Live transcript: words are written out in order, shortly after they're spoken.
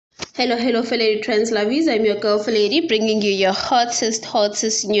Hello, fellow trans lovers. I'm your girl, Lady, bringing you your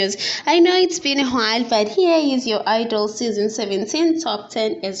hottest news. I know it's been a while, but here is your Idol Season 17 Top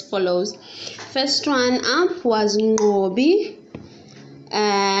 10 as follows. First one up was Ngobi,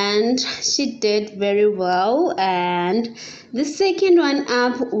 and she did very well. And the second one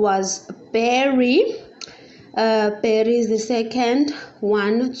up was Berry. Berry is the second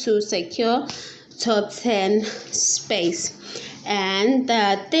one to secure top 10 space. And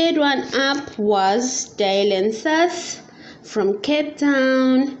the third one up was Dylan Sass from Cape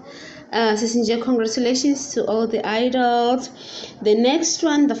Town. Sisinje, congratulations to all the idols. The next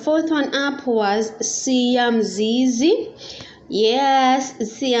one, the fourth one up was Siam Zizi. Yes,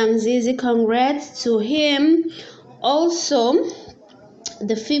 Siam Zizi, congrats to him. Also,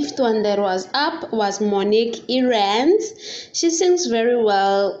 the fifth one that was up was Monique Irans. She sings very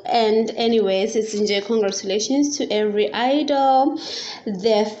well. And anyways, it's enjoy. Congratulations to every idol.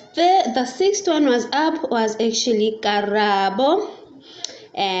 The sixth one was up was actually Karabo,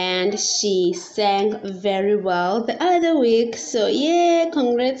 and she sang very well the other week. So yeah,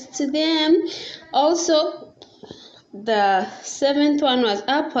 congrats to them. Also, the seventh one was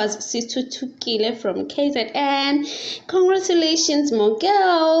up was Situ Tukile from KZN. Congratulations,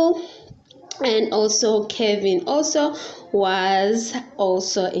 Mogel. And also Kevin also was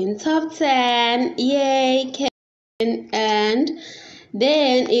also in top 10. Yay, Kevin. And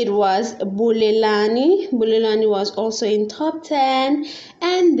then it was Bulelani. Bulelani was also in top 10.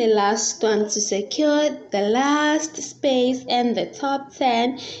 And the last one to secure the last space and the top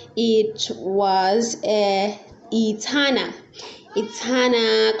 10, it was Itana.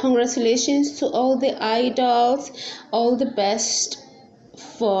 Congratulations to all the idols. All the best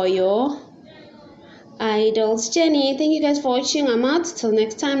for your idols journey. Thank you guys for watching. I'm out till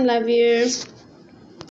next time. Love you.